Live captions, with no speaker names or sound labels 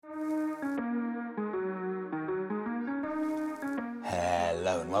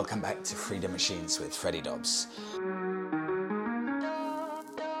Hello and welcome back to Freedom Machines with Freddie Dobbs.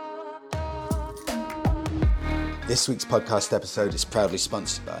 This week's podcast episode is proudly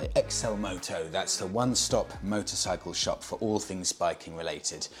sponsored by Excel Moto. That's the one-stop motorcycle shop for all things biking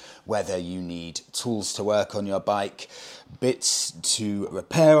related. Whether you need tools to work on your bike, bits to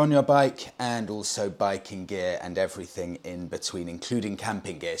repair on your bike, and also biking gear and everything in between, including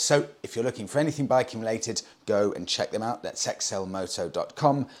camping gear. So if you're looking for anything biking related, go and check them out. That's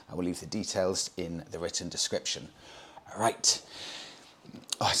excelmoto.com. I will leave the details in the written description. All right.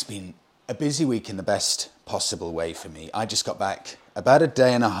 It's been a busy week in the best possible way for me. I just got back about a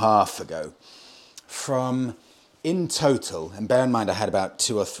day and a half ago from, in total, and bear in mind I had about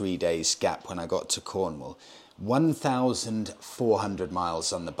 2 or 3 days gap when I got to Cornwall, 1,400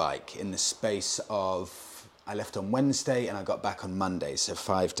 miles on the bike in the space of, I left on Wednesday and I got back on Monday, so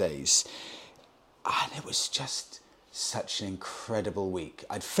 5 days. And it was just such an incredible week.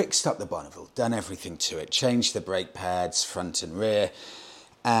 I'd fixed up the Bonneville, done everything to it, changed the brake pads, front and rear,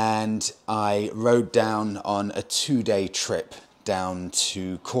 and I rode down on a 2-day trip down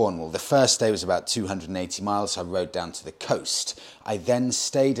to Cornwall. The first day was about 280 miles. I rode down to the coast. I then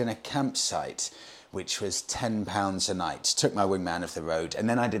stayed in a campsite, which was £10 a night. Took my wingman of the road, and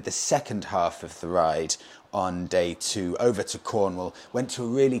then I did the second half of the ride on day 2 over to Cornwall. Went to a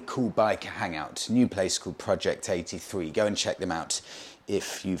really cool bike hangout, new place called Project 83. Go and check them out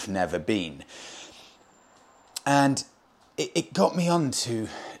if you've never been. And it got me on to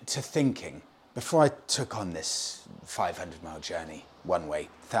thinking, before I took on this 500-mile journey, one way,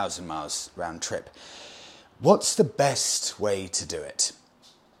 1,000 miles round trip, what's the best way to do it?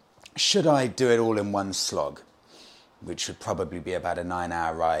 Should I do it all in one slog, which would probably be about a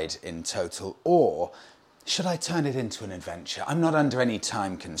 9-hour ride in total, or should I turn it into an adventure? I'm not under any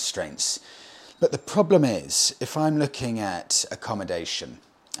time constraints, but the problem is, if I'm looking at accommodation,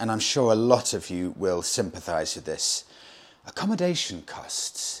 and I'm sure a lot of you will sympathise with this, accommodation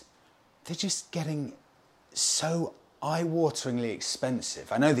costs, they're just getting so eye-wateringly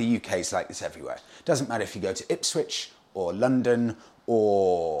expensive. I know the UK is like this everywhere. It doesn't matter if you go to Ipswich or London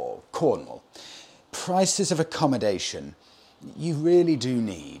or Cornwall. Prices of accommodation, you really do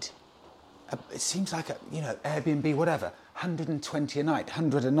need, it seems like, Airbnb, whatever, 120 a night,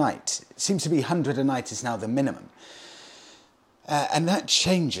 100 a night. It seems to be 100 a night is now the minimum. And that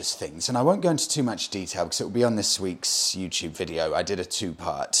changes things, and I won't go into too much detail because it will be on this week's YouTube video. I did a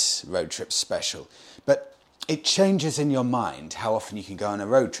 2-part road trip special, but it changes in your mind how often you can go on a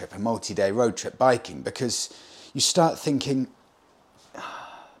road trip, a multi-day road trip biking, because you start thinking,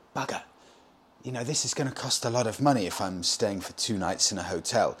 bugger, this is going to cost a lot of money if I'm staying for 2 nights in a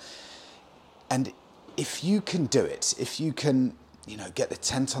hotel. And if you can do it, if you can, get the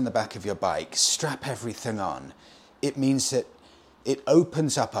tent on the back of your bike, strap everything on, it means that it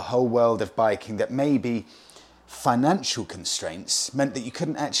opens up a whole world of biking that maybe financial constraints meant that you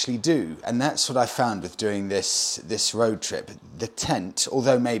couldn't actually do. And that's what I found with doing this road trip. The tent,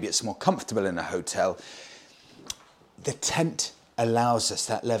 although maybe it's more comfortable in a hotel, the tent allows us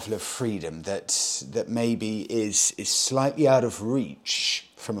that level of freedom that maybe is slightly out of reach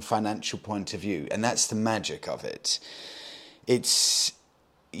from a financial point of view. And that's the magic of it.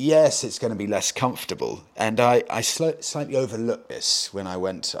 Yes, it's going to be less comfortable, and I slightly overlooked this when I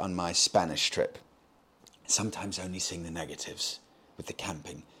went on my Spanish trip. Sometimes only seeing the negatives with the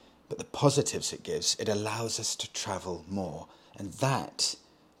camping, but the positives it gives, it allows us to travel more, and that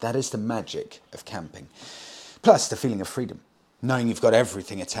is the magic of camping. Plus the feeling of freedom, knowing you've got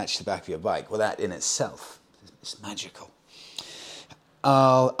everything attached to the back of your bike. Well, that in itself is magical.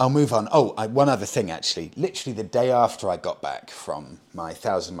 I'll move on. One other thing, actually. Literally the day after I got back from my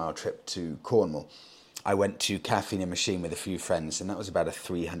 1,000-mile trip to Cornwall, I went to Caffeine and Machine with a few friends, and that was about a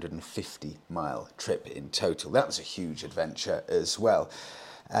 350-mile trip in total. That was a huge adventure as well.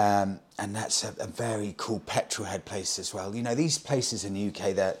 And that's a very cool petrolhead place as well. These places in the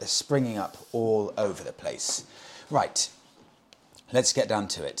UK, they're springing up all over the place. Right, let's get down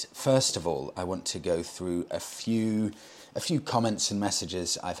to it. First of all, I want to go through a few comments and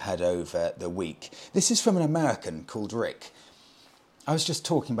messages I've had over the week. This is from an American called Rick. I was just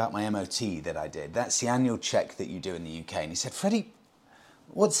talking about my MOT that I did. That's the annual check that you do in the UK. And he said, Freddie,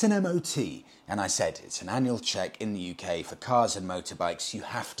 what's an MOT? And I said, it's an annual check in the UK for cars and motorbikes you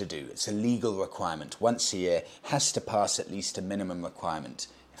have to do. It's a legal requirement. Once a year, has to pass at least a minimum requirement.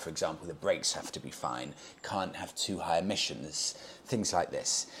 For example, the brakes have to be fine, can't have too high emissions, things like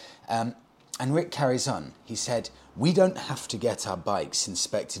this. And Rick carries on. He said, we don't have to get our bikes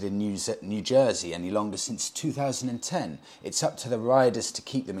inspected in New Jersey any longer since 2010. It's up to the riders to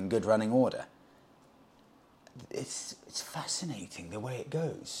keep them in good running order. it's fascinating the way it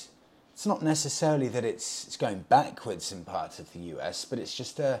goes. It's not necessarily that it's going backwards in parts of the US, but it's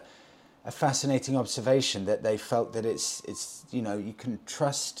just a fascinating observation that they felt that it's you can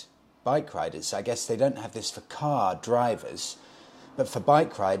trust bike riders. I guess they don't have this for car drivers, but for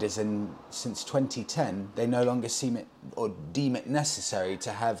bike riders, and since 2010, they no longer deem it necessary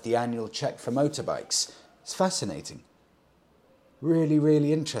to have the annual check for motorbikes. It's fascinating. Really,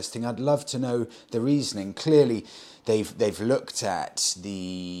 really interesting. I'd love to know the reasoning. Clearly, they've looked at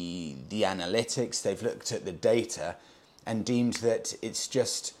the analytics, they've looked at the data, and deemed that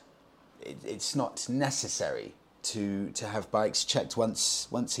it's not necessary to have bikes checked once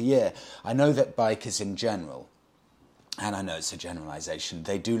a year. I know that bikers in general, and I know it's a generalisation,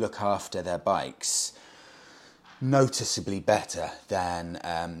 they do look after their bikes noticeably better than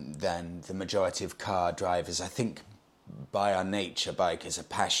the majority of car drivers. I think by our nature, bikers are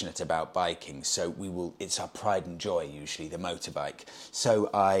passionate about biking, so it's our pride and joy, usually, the motorbike. So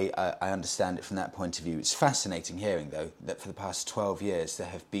I understand it from that point of view. It's fascinating hearing, though, that for the past 12 years there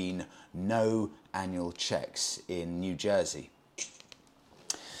have been no annual checks in New Jersey.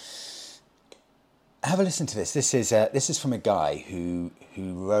 Have a listen to this. This is from a guy who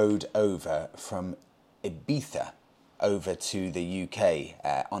rode over from Ibiza over to the UK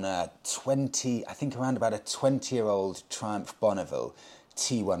on a 20-year-old Triumph Bonneville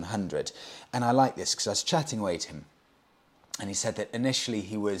T100. And I like this because I was chatting away to him, and he said that initially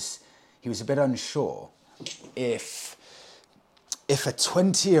he was a bit unsure if a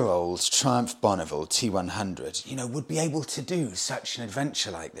 20-year-old Triumph Bonneville T100, would be able to do such an adventure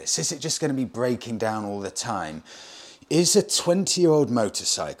like this. Is it just going to be breaking down all the time? Is a 20-year-old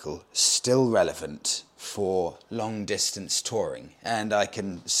motorcycle still relevant for long-distance touring? And I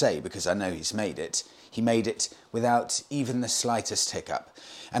can say, because I know he made it without even the slightest hiccup.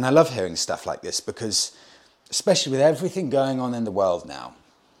 And I love hearing stuff like this because, especially with everything going on in the world now,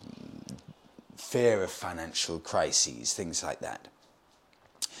 fear of financial crises, things like that,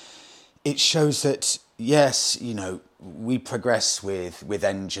 it shows that, yes, we progress with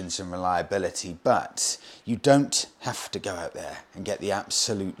engines and reliability, but you don't have to go out there and get the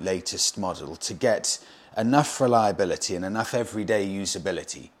absolute latest model to get enough reliability and enough everyday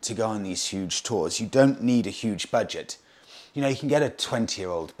usability to go on these huge tours. You don't need a huge budget. You can get a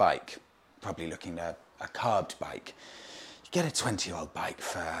 20-year-old bike, probably looking at a carbed bike. You get a 20-year-old bike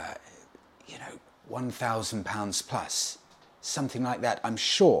for, £1,000 plus. Something like that, I'm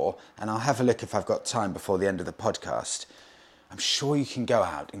sure, and I'll have a look if I've got time before the end of the podcast. I'm sure you can go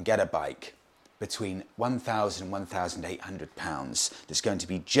out and get a bike between £1,000 and £1,800 that's going to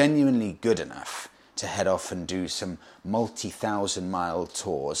be genuinely good enough to head off and do some multi-thousand-mile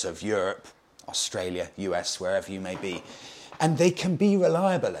tours of Europe, Australia, US, wherever you may be. And they can be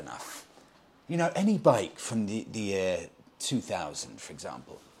reliable enough. Any bike from the year 2000, for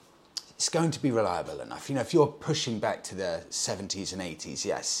example, it's going to be reliable enough. If you're pushing back to the 70s and 80s,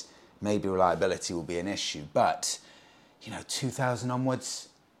 yes, maybe reliability will be an issue. But, 2000 onwards,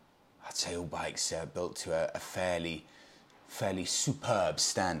 I'd say all bikes are built to a fairly superb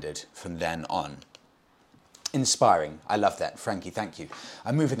standard from then on. Inspiring. I love that. Frankie, thank you.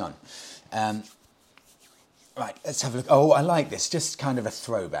 I'm moving on. Right, let's have a look. Oh, I like this. Just kind of a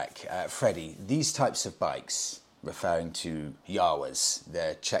throwback. Freddie, these types of bikes, referring to Yawas,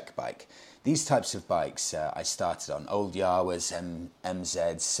 their Czech bike. These types of bikes I started on. Old Yawas,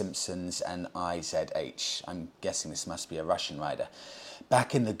 MZ, Simpsons and IZH. I'm guessing this must be a Russian rider.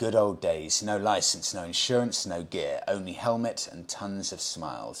 Back in the good old days, no license, no insurance, no gear, only helmet and tons of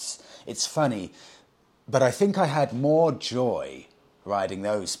smiles. It's funny, but I think I had more joy riding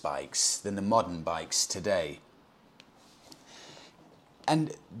those bikes than the modern bikes today.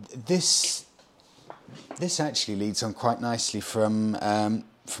 And this actually leads on quite nicely from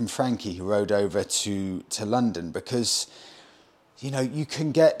Frankie, who rode over to London, because you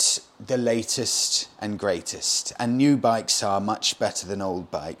can get the latest and greatest, and new bikes are much better than old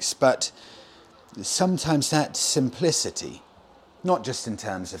bikes, but sometimes that simplicity, not just in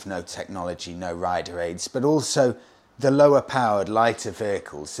terms of no technology, no rider aids, but also the lower powered, lighter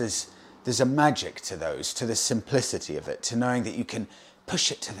vehicles, there's a magic to those, to the simplicity of it, to knowing that you can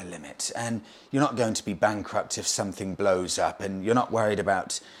push it to the limit and you're not going to be bankrupt if something blows up, and you're not worried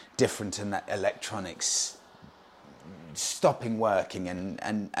about different electronics stopping working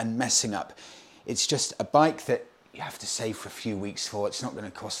and messing up. It's just a bike that you have to save for a few weeks for. It's not going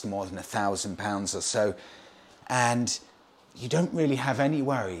to cost more than £1,000 or so, and you don't really have any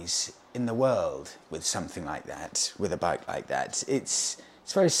worries in the world with something like that, with a bike like that. It's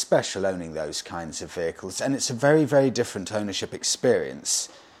very special owning those kinds of vehicles, and it's a very, very different ownership experience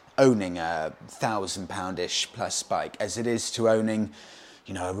owning a £1,000-ish plus bike as it is to owning,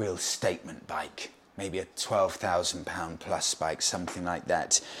 a real statement bike, maybe a £12,000 plus bike, something like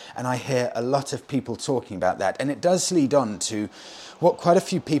that. And I hear a lot of people talking about that, and it does lead on to what quite a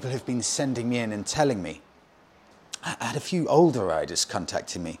few people have been sending me in and telling me. I had a few older riders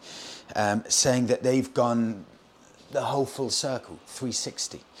contacting me, saying that they've gone the whole full circle,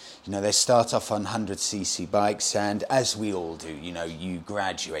 360. They start off on 100cc bikes, and as we all do, you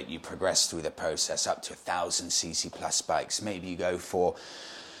graduate, you progress through the process up to 1,000cc plus bikes. Maybe you go for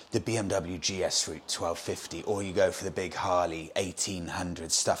the BMW GS Route 1250, or you go for the big Harley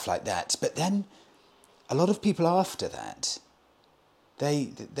 1800, stuff like that. But then a lot of people after that,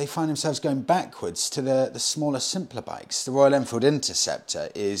 they find themselves going backwards to the smaller, simpler bikes. The Royal Enfield Interceptor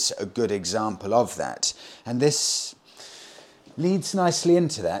is a good example of that. And this leads nicely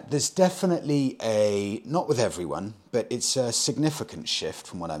into that. There's definitely not with everyone, but it's a significant shift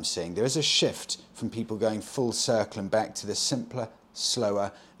from what I'm seeing. There is a shift from people going full circle and back to the simpler,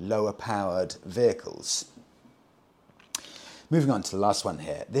 slower, lower powered vehicles. Moving on to the last one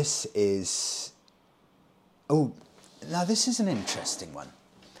here. This is an interesting one.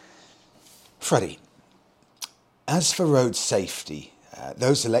 Freddie, as for road safety,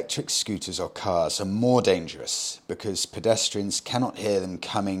 those electric scooters or cars are more dangerous because pedestrians cannot hear them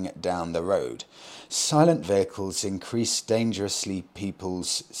coming down the road. Silent vehicles increase dangerously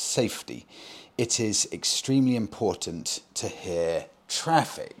people's safety. It is extremely important to hear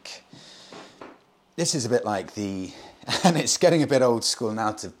traffic. This is a bit like and it's getting a bit old school and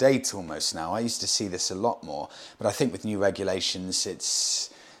out of date almost now. I used to see this a lot more, but I think with new regulations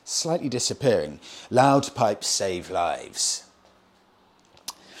it's slightly disappearing. Loud pipes save lives.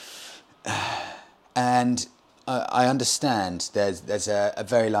 And I understand there's a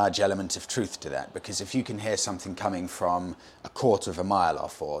very large element of truth to that, because if you can hear something coming from a quarter of a mile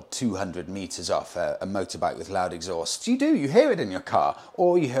off or 200 metres off, a motorbike with loud exhaust, you hear it in your car,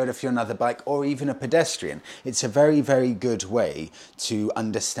 or you hear it if you're another bike, or even a pedestrian. It's a very, very good way to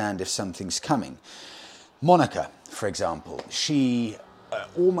understand if something's coming. Monica, for example, she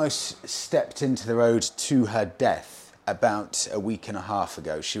almost stepped into the road to her death about a week and a half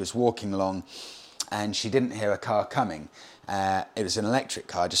ago. She was walking along and she didn't hear a car coming. It was an electric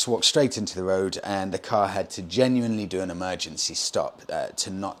car, just walked straight into the road, and the car had to genuinely do an emergency stop to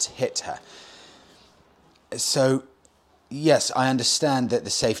not hit her. So, yes, I understand that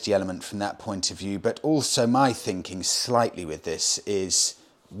the safety element from that point of view, but also my thinking slightly with this is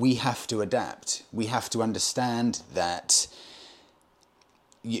we have to adapt. We have to understand that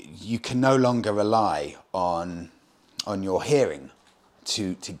you can no longer rely on your hearing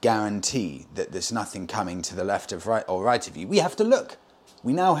to guarantee that there's nothing coming to the left of right or right of you. We have to look.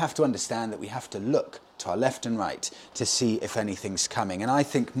 We now have to understand that we have to look to our left and right to see if anything's coming. And I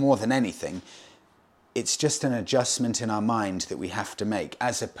think more than anything, it's just an adjustment in our mind that we have to make,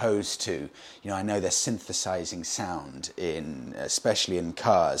 as opposed to, I know they're synthesizing sound especially in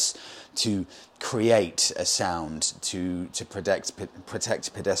cars, to create a sound to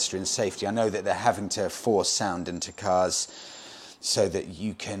protect pedestrian safety. I know that they're having to force sound into cars so that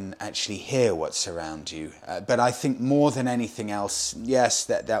you can actually hear what's around you. But I think more than anything else, yes,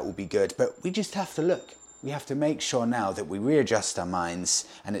 that will be good. But we just have to look. We have to make sure now that we readjust our minds,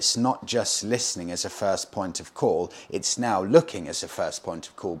 and it's not just listening as a first point of call, it's now looking as a first point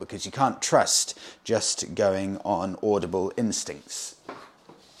of call, because you can't trust just going on audible instincts.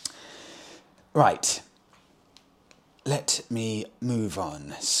 Right, let me move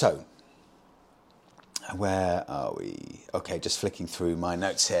on. So, where are we? Okay, just flicking through my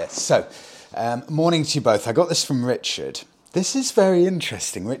notes here. So, morning to you both. I got this from Richard. This is very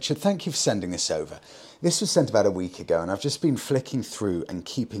interesting. Richard, thank you for sending this over. This was sent about a week ago, and I've just been flicking through and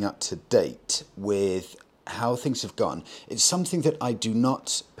keeping up to date with how things have gone. It's something that I do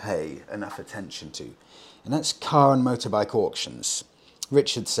not pay enough attention to, and that's car and motorbike auctions.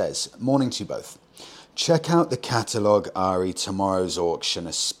 Richard says, morning to you both. Check out the catalogue, Ari, tomorrow's auction,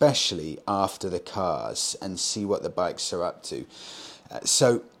 especially after the cars, and see what the bikes are up to.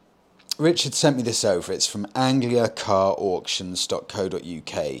 So Richard sent me this over. It's from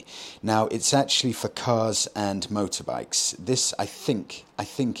angliacarauctions.co.uk. Now, it's actually for cars and motorbikes. This, I think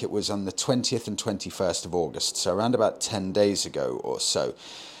it was on the 20th and 21st of August, so around about 10 days ago or so.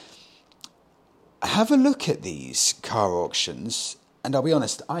 Have a look at these car auctions. And I'll be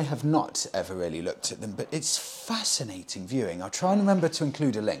honest, I have not ever really looked at them, but it's fascinating viewing. I'll try and remember to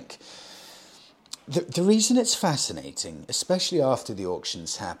include a link. The reason it's fascinating, especially after the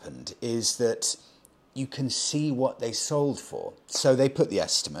auctions happened, is that you can see what they sold for. So they put the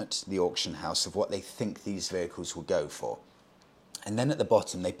estimate, the auction house, of what they think these vehicles will go for. And then at the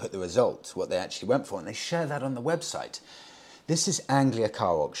bottom, they put the result, what they actually went for, and they share that on the website. This is Anglia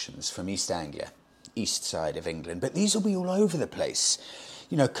Car Auctions from East Anglia, east side of England. But these will be all over the place.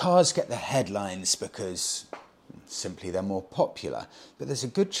 You know, cars get the headlines because simply they're more popular. But there's a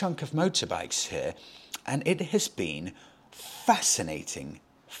good chunk of motorbikes here. And it has been fascinating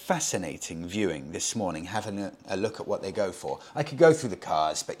viewing this morning, having a look at what they go for. I could go through the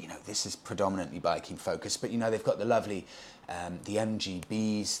cars, but, you know, this is predominantly biking focused. But, you know, they've got the lovely, the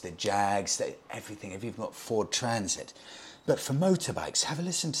MGBs, the Jags, everything. They've even got Ford Transit. But for motorbikes, have a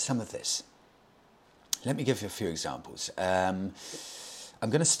listen to some of this. Let me give you a few examples. I'm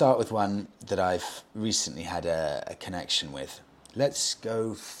going to start with one that I've recently had a connection with. Let's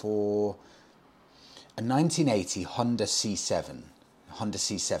go for a 1980 Honda C7, Honda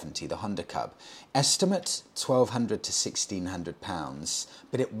C70, the Honda Cub. Estimate £1,200 to £1,600,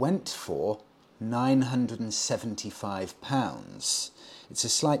 but it went for £975. It's a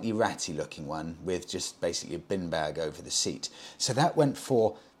slightly ratty looking one with just basically a bin bag over the seat. So that went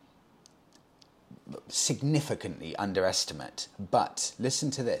for significantly underestimate. But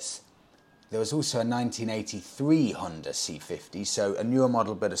listen to this. There was also a 1983 Honda C50, so a newer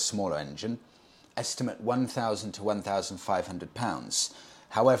model but a smaller engine. Estimate £1,000 to £1,500.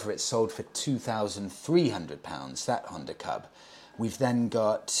 However, it sold for £2,300, that Honda Cub. We've then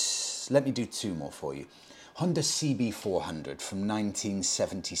got, let me do two more for you. Honda CB400 from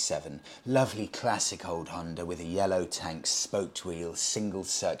 1977. Lovely classic old Honda with a yellow tank, spoked wheels, single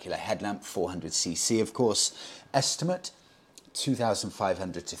circular headlamp, 400cc of course. Estimate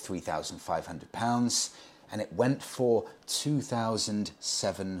 £2,500 to £3,500, and it went for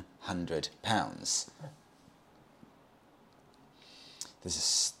 £2,700. There's a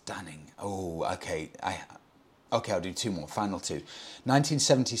stunning, Okay, I'll do two more, final two.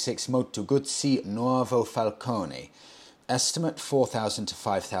 1976 Moto Guzzi Nuovo Falcone. Estimate £4,000 to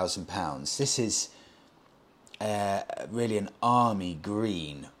 £5,000. This is really an army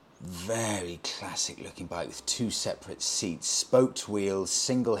green, very classic looking bike with two separate seats, spoked wheels,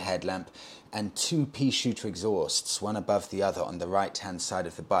 single headlamp, and two pea-shooter exhausts, one above the other on the right-hand side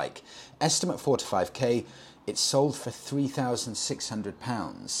of the bike. Estimate 4 to 5k. It sold for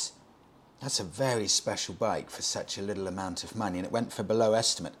 £3,600. That's a very special bike for such a little amount of money, and it went for below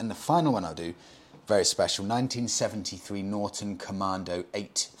estimate. And the final one I'll do, very special, 1973 Norton Commando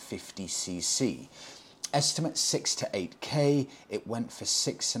 850cc. Estimate 6 to 8k, it went for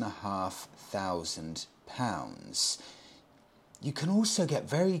 £6,500. You can also get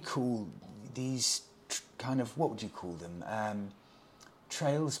very cool, these kind of, what would you call them,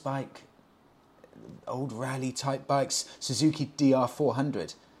 trails bike, old rally type bikes, Suzuki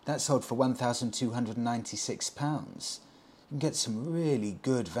DR400. That sold for £1,296. You can get some really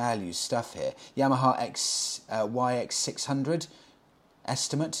good value stuff here. Yamaha YX600,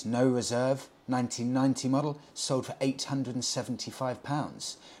 estimate, no reserve, 1990 model, sold for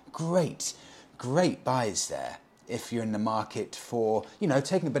 £875. Great buys there if you're in the market for, you know,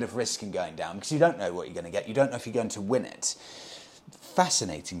 taking a bit of risk and going down, because you don't know what you're going to get. You don't know if you're going to win it.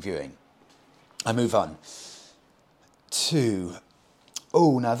 Fascinating viewing. I move on to...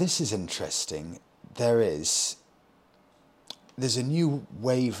 Oh, now this is interesting. There's a new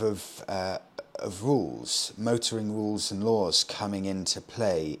wave of rules, motoring rules and laws coming into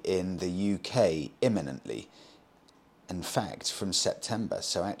play in the UK imminently. In fact, from September,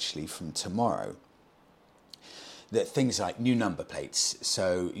 so actually from tomorrow. That things like new number plates,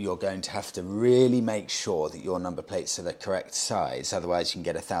 so you're going to have to really make sure that your number plates are the correct size, otherwise you can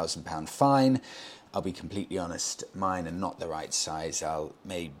get a £1,000 fine. I'll be completely honest, mine are not the right size.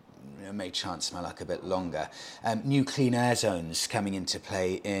 May chance my luck a bit longer. New clean air zones coming into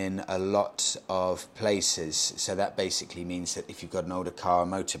play in a lot of places. So that basically means that if you've got an older car or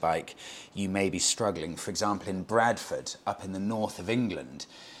motorbike, you may be struggling. For example, in Bradford, up in the north of England,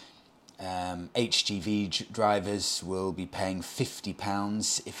 HGV drivers will be paying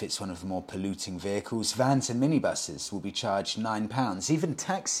 £50 if it's one of the more polluting vehicles. Vans and minibuses will be charged £9. Even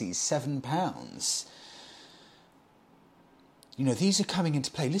taxis, £7. You know, these are coming into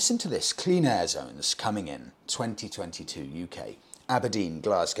play. Listen to this. Clean air zones coming in 2022 UK. Aberdeen,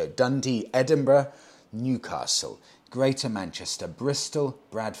 Glasgow, Dundee, Edinburgh, Newcastle, Greater Manchester, Bristol,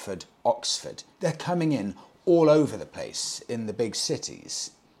 Bradford, Oxford. They're coming in all over the place in the big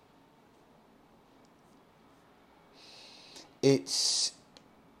cities. It's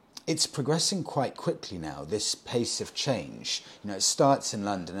progressing quite quickly now, this pace of change. You know, it starts in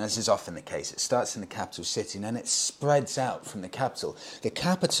London, as is often the case. It starts in the capital city, and then it spreads out from the capital. The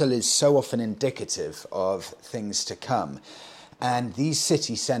capital is so often indicative of things to come. And these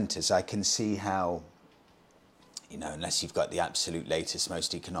city centres, I can see how unless you've got the absolute latest,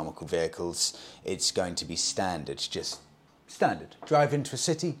 most economical vehicles, it's going to be standard, just standard. Drive into a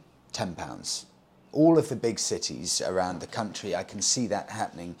city, £10. All of the big cities around the country, I can see that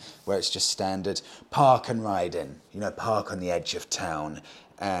happening where it's just standard. Park and ride in, park on the edge of town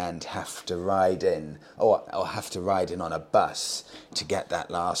and have to ride in, or have to ride in on a bus to get that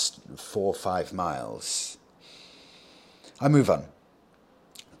last 4 or 5 miles. I move on.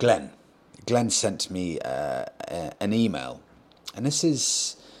 Glenn sent me an email, and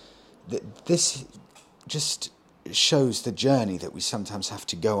this just shows the journey that we sometimes have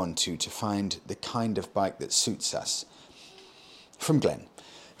to go on to find the kind of bike that suits us. From Glenn.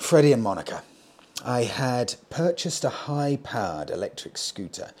 Freddie and Monica. I had purchased a high-powered electric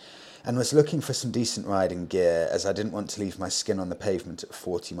scooter and was looking for some decent riding gear as I didn't want to leave my skin on the pavement at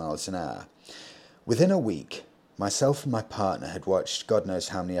 40 miles an hour. Within a week, myself and my partner had watched God knows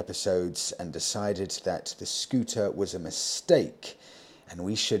how many episodes and decided that the scooter was a mistake and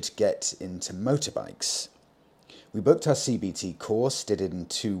we should get into motorbikes. We booked our CBT course, did it in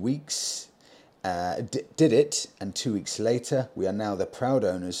 2 weeks, and 2 weeks later, we are now the proud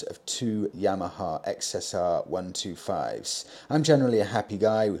owners of 2 Yamaha XSR 125s. I'm generally a happy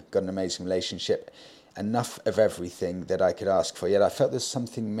guy, we've got an amazing relationship, enough of everything that I could ask for, yet I felt there's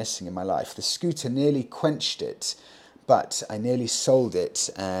something missing in my life. The scooter nearly quenched it, but I nearly sold it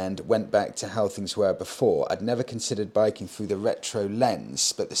and went back to how things were before. I'd never considered biking through the retro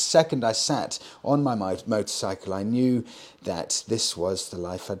lens, but the second I sat on my motorcycle, I knew that this was the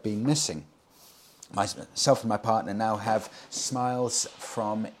life I'd been missing. Myself and my partner now have smiles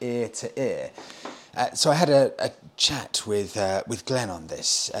from ear to ear. So I had a chat with Glenn on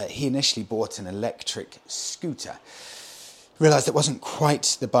this. He initially bought an electric scooter, realised it wasn't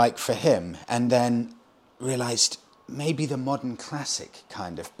quite the bike for him, and then realised maybe the modern classic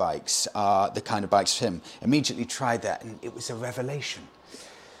kind of bikes are the kind of bikes for him. Immediately tried that, and it was a revelation.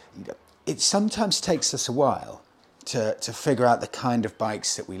 It sometimes takes us a while to figure out the kind of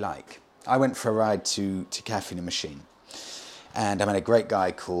bikes that we like. I went for a ride to Cafe in a Machine, and I met a great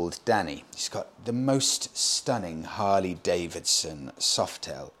guy called Danny. He's got the most stunning Harley Davidson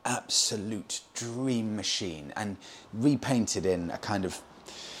Softail, absolute dream machine, and repainted in a kind of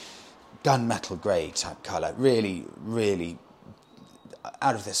gunmetal grey type colour. Really, really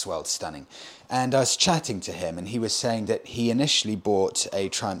out of this world stunning. And I was chatting to him, and he was saying that he initially bought a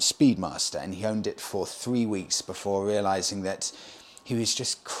Triumph Speedmaster, and he owned it for 3 weeks before realising that he was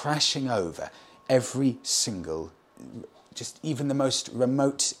just crashing over every single, just even the most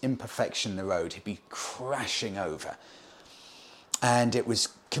remote imperfection in the road, he'd be crashing over. And it was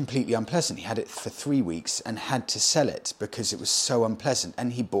completely unpleasant. He had it for 3 weeks and had to sell it because it was so unpleasant.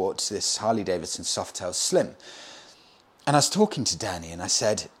 And he bought this Harley Davidson Softail Slim. And I was talking to Danny and I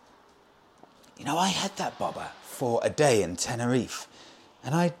said, I had that bobber for a day in Tenerife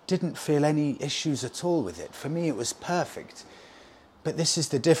and I didn't feel any issues at all with it. For me, it was perfect. But this is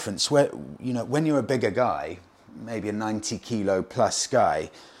the difference. Where, when you're a bigger guy, maybe a 90 kilo plus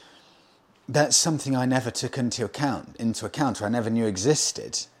guy, that's something I never took into account, or I never knew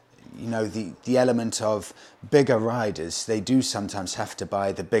existed. The element of bigger riders, they do sometimes have to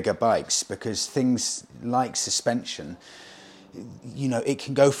buy the bigger bikes because things like suspension, it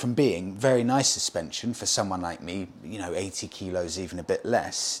can go from being very nice suspension for someone like me, 80 kilos, even a bit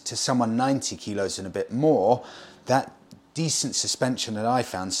less, to someone 90 kilos and a bit more. That decent suspension that I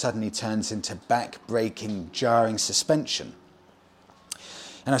found suddenly turns into back-breaking, jarring suspension.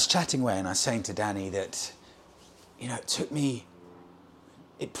 And I was chatting away and I was saying to Danny that, it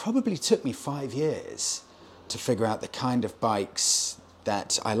probably took me 5 years to figure out the kind of bikes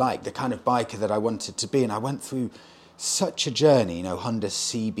that I like, the kind of biker that I wanted to be. And I went through such a journey, Honda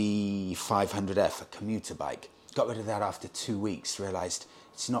CB 500F, a commuter bike. Got rid of that after 2 weeks, realised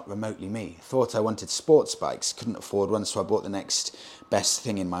it's not remotely me. Thought I wanted sports bikes, couldn't afford one, so I bought the next best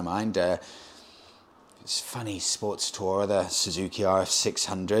thing in my mind. It's funny sports tourer, the Suzuki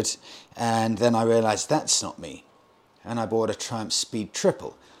RF600, and then I realised that's not me. And I bought a Triumph Speed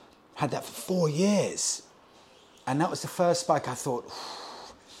Triple. Had that for 4 years. And that was the first bike I thought,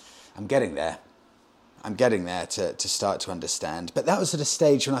 I'm getting there. I'm getting there to start to understand. But that was at a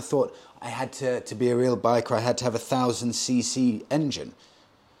stage when I thought I had to be a real biker, I had to have a 1000cc engine.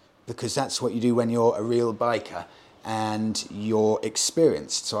 Because that's what you do when you're a real biker and you're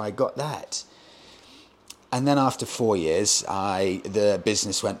experienced. So I got that. And then after 4 years, the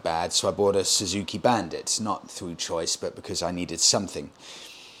business went bad, so I bought a Suzuki Bandit, not through choice, but because I needed something.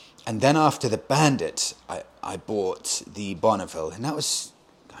 And then after the Bandit, I bought the Bonneville, and that was,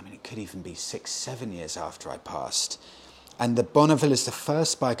 it could even be 6-7 years after I passed. And the Bonneville is the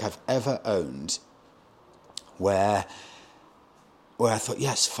first bike I've ever owned where I thought,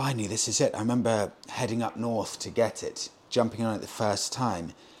 yes, finally, this is it. I remember heading up north to get it, jumping on it the first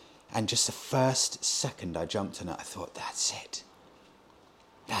time, and just the first second I jumped on it, I thought, that's it.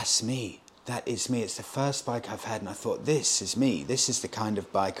 That's me. That is me. It's the first bike I've had, and I thought, this is me. This is the kind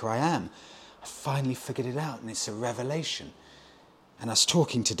of biker I am. I finally figured it out, and it's a revelation. And I was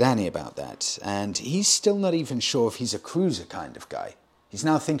talking to Danny about that, and he's still not even sure if he's a cruiser kind of guy. He's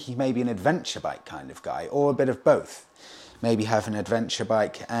now thinking maybe an adventure bike kind of guy, or a bit of both. Maybe have an adventure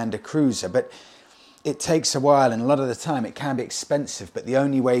bike and a cruiser, but it takes a while, and a lot of the time it can be expensive, but the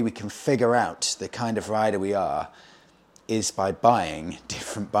only way we can figure out the kind of rider we are is by buying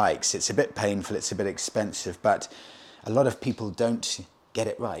different bikes. It's a bit painful, it's a bit expensive, but a lot of people don't get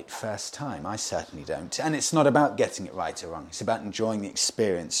it right first time. I certainly don't. And it's not about getting it right or wrong. It's about enjoying the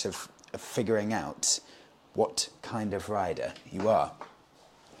experience of figuring out what kind of rider you are.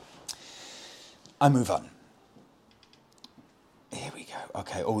 I move on. Here we go.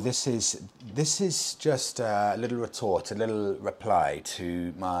 Okay. Oh, this is just a little retort, a little reply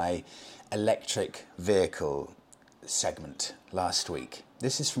to my electric vehicle segment last week.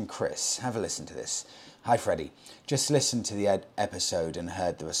 This is from Chris. Have a listen to this. Hi Freddie, just listened to the episode and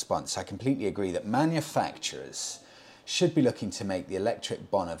heard the response. I completely agree that manufacturers should be looking to make the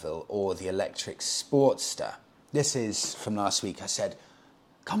electric Bonneville or the electric Sportster. This is from last week. I said,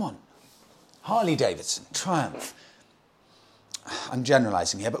 come on, Harley Davidson, Triumph. I'm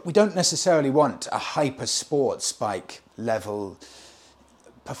generalising here, but we don't necessarily want a hyper sports bike level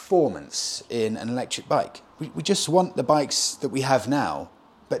performance in an electric bike. We just want the bikes that we have now,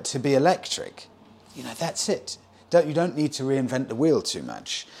 but to be electric. You know, that's it. You don't need to reinvent the wheel too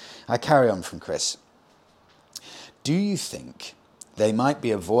much. I carry on from Chris. Do you think they might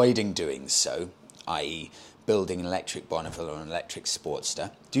be avoiding doing so, i.e. building an electric Bonneville or an electric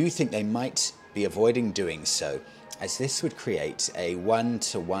Sportster? Do you think they might be avoiding doing so, as this would create a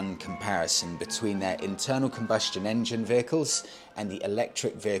one-to-one comparison between their internal combustion engine vehicles and the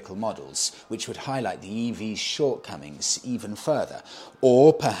electric vehicle models, which would highlight the EV's shortcomings even further?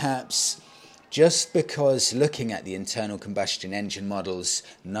 Or perhaps just because looking at the internal combustion engine model's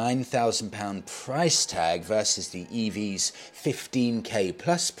 £9,000 price tag versus the EV's 15k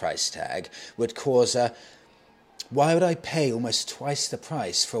plus price tag would cause a why would I pay almost twice the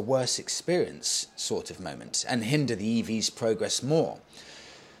price for a worse experience sort of moment and hinder the EV's progress more?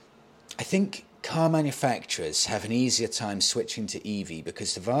 I think car manufacturers have an easier time switching to EV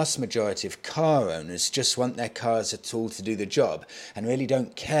because the vast majority of car owners just want their car as a tool to do the job and really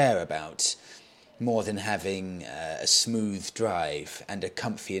don't care about more than having a smooth drive and a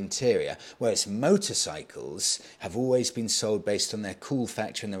comfy interior, whereas motorcycles have always been sold based on their cool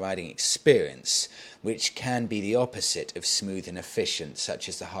factor and the riding experience, which can be the opposite of smooth and efficient, such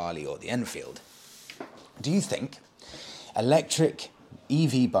as the Harley or the Enfield. Do you think electric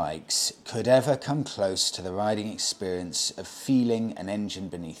EV bikes could ever come close to the riding experience of feeling an engine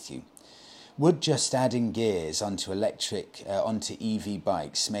beneath you? Would just adding gears onto EV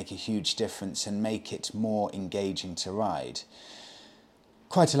bikes make a huge difference and make it more engaging to ride?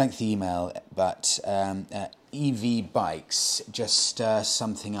 Quite a lengthy email, but EV bikes just stir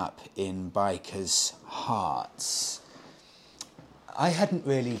something up in bikers' hearts. I hadn't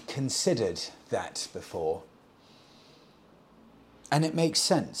really considered that before, and it makes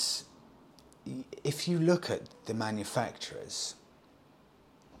sense. If you look at the manufacturers,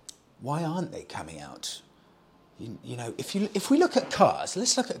 why aren't they coming out? You know, if we look at cars,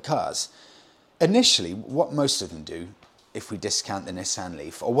 let's look at cars. Initially, what most of them do, if we discount the Nissan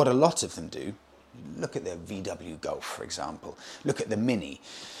Leaf, or what a lot of them do, look at the VW Golf, for example. Look at the Mini.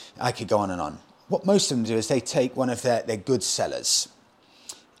 I could go on and on. What most of them do is they take one of their good sellers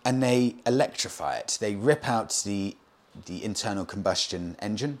and they electrify it. They rip out the internal combustion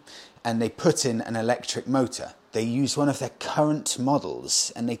engine and they put in an electric motor. They use one of their current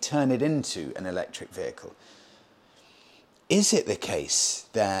models and they turn it into an electric vehicle. Is it the case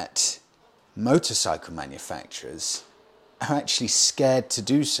that motorcycle manufacturers are actually scared to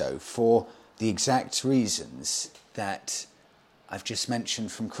do so for the exact reasons that I've just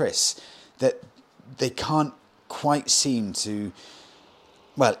mentioned from Chris? That they can't quite seem to,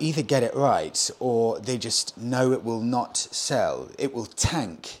 well, either get it right or they just know it will not sell. It will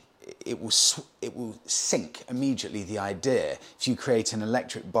tank. It will sink immediately, the idea, if you create an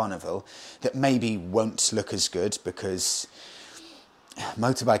electric Bonneville that maybe won't look as good because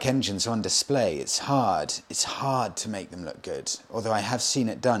motorbike engines are on display. It's hard to make them look good. Although I have seen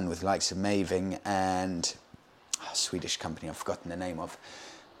it done with the likes of Maving and a Swedish company I've forgotten the name of.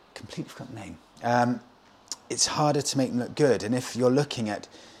 Completely forgotten the name. It's harder to make them look good. And if you're looking at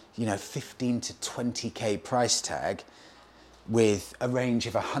 15 to 20k price tag with a range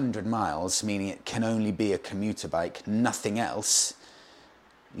of 100 miles, meaning it can only be a commuter bike, nothing else.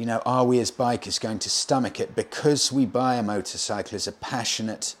 Are we as bikers going to stomach it because we buy a motorcycle as a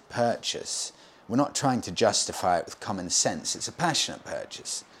passionate purchase? We're not trying to justify it with common sense. It's a passionate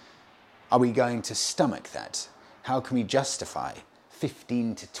purchase. Are we going to stomach that? How can we justify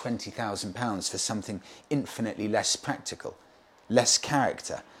 15 to 20,000 pounds for something infinitely less practical, less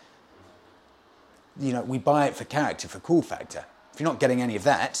character? We buy it for character, for cool factor. If you're not getting any of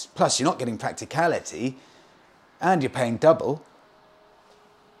that, plus you're not getting practicality, and you're paying double,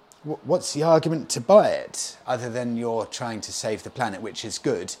 what's the argument to buy it, other than you're trying to save the planet, which is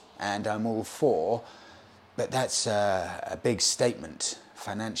good, and I'm all for, but that's a big statement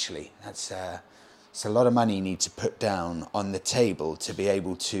financially. It's a lot of money you need to put down on the table to be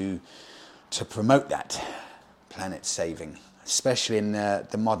able to promote that planet saving, especially in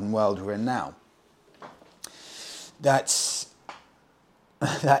the modern world we're in now. That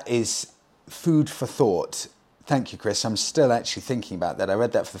is food for thought. Thank you, Chris. I'm still actually thinking about that. I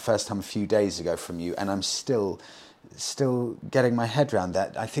read that for the first time a few days ago from you, and I'm still getting my head around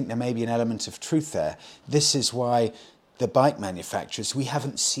that. I think there may be an element of truth there. This is why the bike manufacturers, we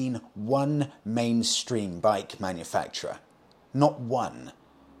haven't seen one mainstream bike manufacturer, not one,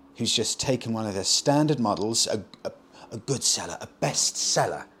 who's just taken one of their standard models, a good seller, a best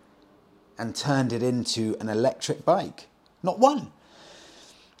seller, and turned it into an electric bike. Not one.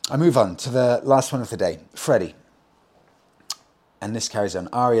 I move on to the last one of the day, Freddie. And this carries on.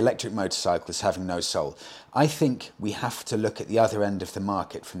 Are electric motorcycles having no soul? I think we have to look at the other end of the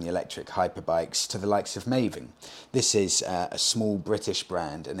market, from the electric hyperbikes to the likes of Maving. This is a small British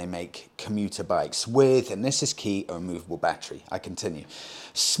brand, and they make commuter bikes with, and this is key, a removable battery. I continue.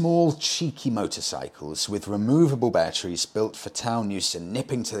 Small, cheeky motorcycles with removable batteries built for town use and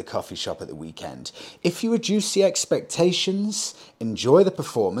nipping to the coffee shop at the weekend. If you reduce the expectations, enjoy the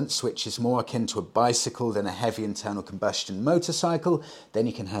performance, which is more akin to a bicycle than a heavy internal combustion motorcycle, then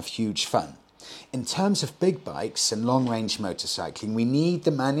you can have huge fun. In terms of big bikes and long-range motorcycling, we need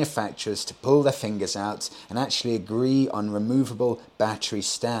the manufacturers to pull their fingers out and actually agree on removable battery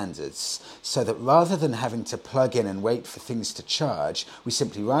standards, so that rather than having to plug in and wait for things to charge, we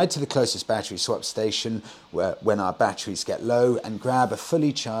simply ride to the closest battery swap station when our batteries get low and grab a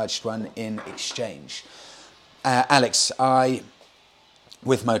fully charged one in exchange. Alex,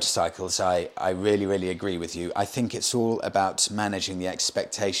 with motorcycles, I really, really agree with you. I think it's all about managing the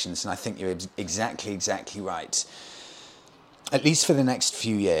expectations, and I think you're exactly right. At least for the next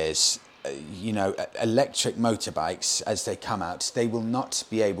few years, electric motorbikes, as they come out, they will not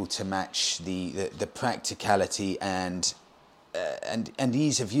be able to match the practicality and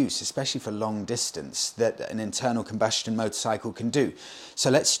ease of use, especially for long distance, that an internal combustion motorcycle can do. So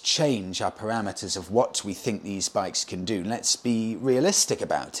let's change our parameters of what we think these bikes can do. Let's be realistic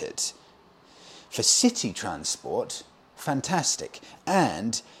about it. For city transport, fantastic.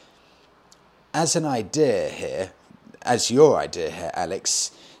 And as an idea here, as your idea here,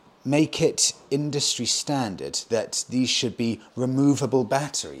 Alex, make it industry standard that these should be removable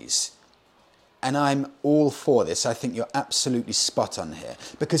batteries. And I'm all for this. I think you're absolutely spot on here.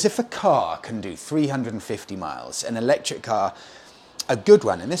 Because if a car can do 350 miles, an electric car, a good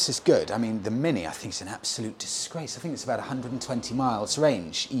one, and this is good. I mean, the Mini, I think, is an absolute disgrace. I think it's about 120 miles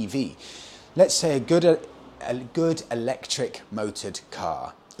range, EV. Let's say a good electric motored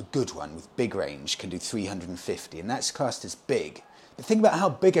car, a good one with big range, can do 350, and that's classed as big. But think about how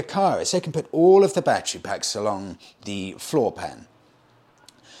big a car is. They can put all of the battery packs along the floor pan.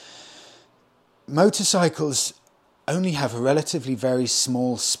 Motorcycles only have a relatively very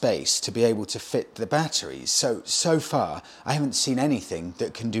small space to be able to fit the batteries. So far, I haven't seen anything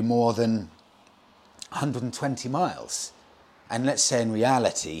that can do more than 120 miles. And let's say in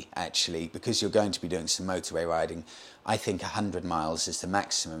reality, actually, because you're going to be doing some motorway riding, I think 100 miles is the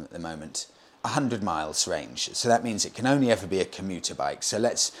maximum at the moment. 100 miles range. So that means it can only ever be a commuter bike. So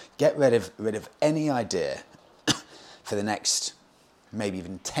let's get rid of any idea for the next maybe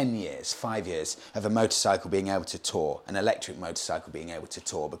even 10 years, 5 years, of a motorcycle being able to tour, an electric motorcycle being able to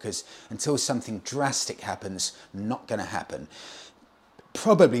tour, because until something drastic happens, not going to happen.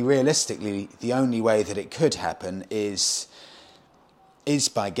 Probably, realistically, the only way that it could happen is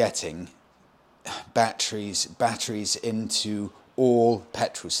by getting batteries into all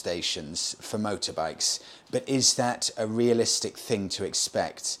petrol stations for motorbikes. But is that a realistic thing to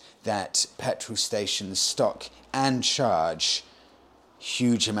expect, that petrol stations stock and charge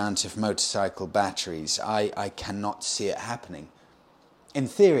huge amount of motorcycle batteries? I cannot see it happening. In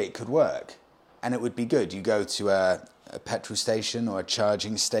theory, it could work, and it would be good. You go to a a petrol station or a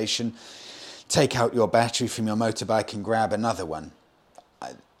charging station, take out your battery from your motorbike and grab another one.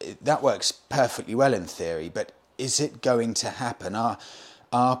 That works perfectly well in theory, but is it going to happen?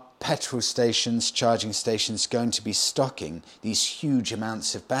 Are petrol stations, charging stations going to be stocking these huge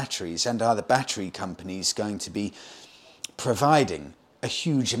amounts of batteries? And are the battery companies going to be providing a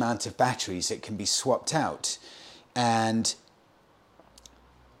huge amount of batteries that can be swapped out? And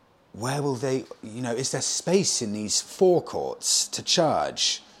where will they, is there space in these forecourts to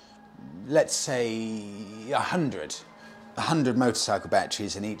charge, let's say 100 motorcycle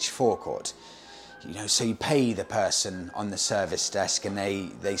batteries in each forecourt? So you pay the person on the service desk and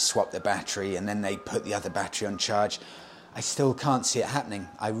they swap the battery and then they put the other battery on charge. I still can't see it happening.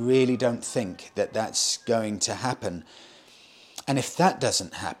 I really don't think that that's going to happen. And if that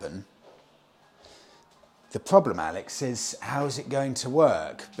doesn't happen, the problem, Alex, is how is it going to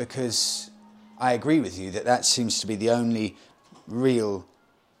work? Because I agree with you that seems to be the only real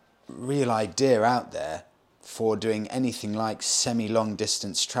idea out there for doing anything like semi-long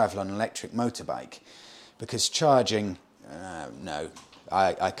distance travel on an electric motorbike. Because charging, no,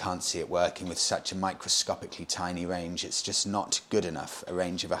 I can't see it working with such a microscopically tiny range. It's just not good enough, a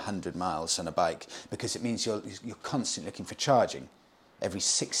range of 100 miles on a bike, because it means you're constantly looking for charging. Every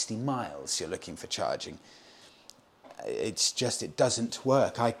 60 miles you're looking for charging. It doesn't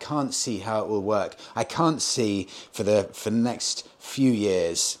work. I can't see how it will work. I can't see for the next few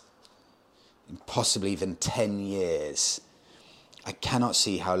years, possibly even 10 years, I cannot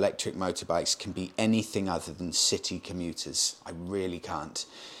see how electric motorbikes can be anything other than city commuters. I really can't.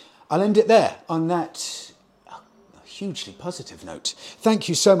 I'll end it there on that hugely positive note. Thank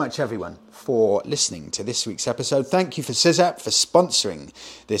you so much, everyone, for listening to this week's episode. Thank you for SysApp for sponsoring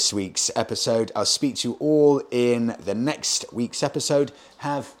this week's episode. I'll speak to you all in the next week's episode.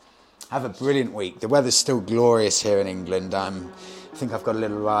 Have a brilliant week. The weather's still glorious here in England. I think I've got a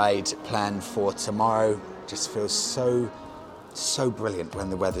little ride planned for tomorrow. Just feels so brilliant when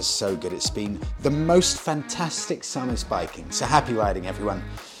the weather's so good. It's been the most fantastic summer's biking. So happy riding, everyone.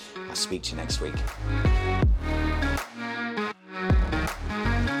 I'll speak to you next week.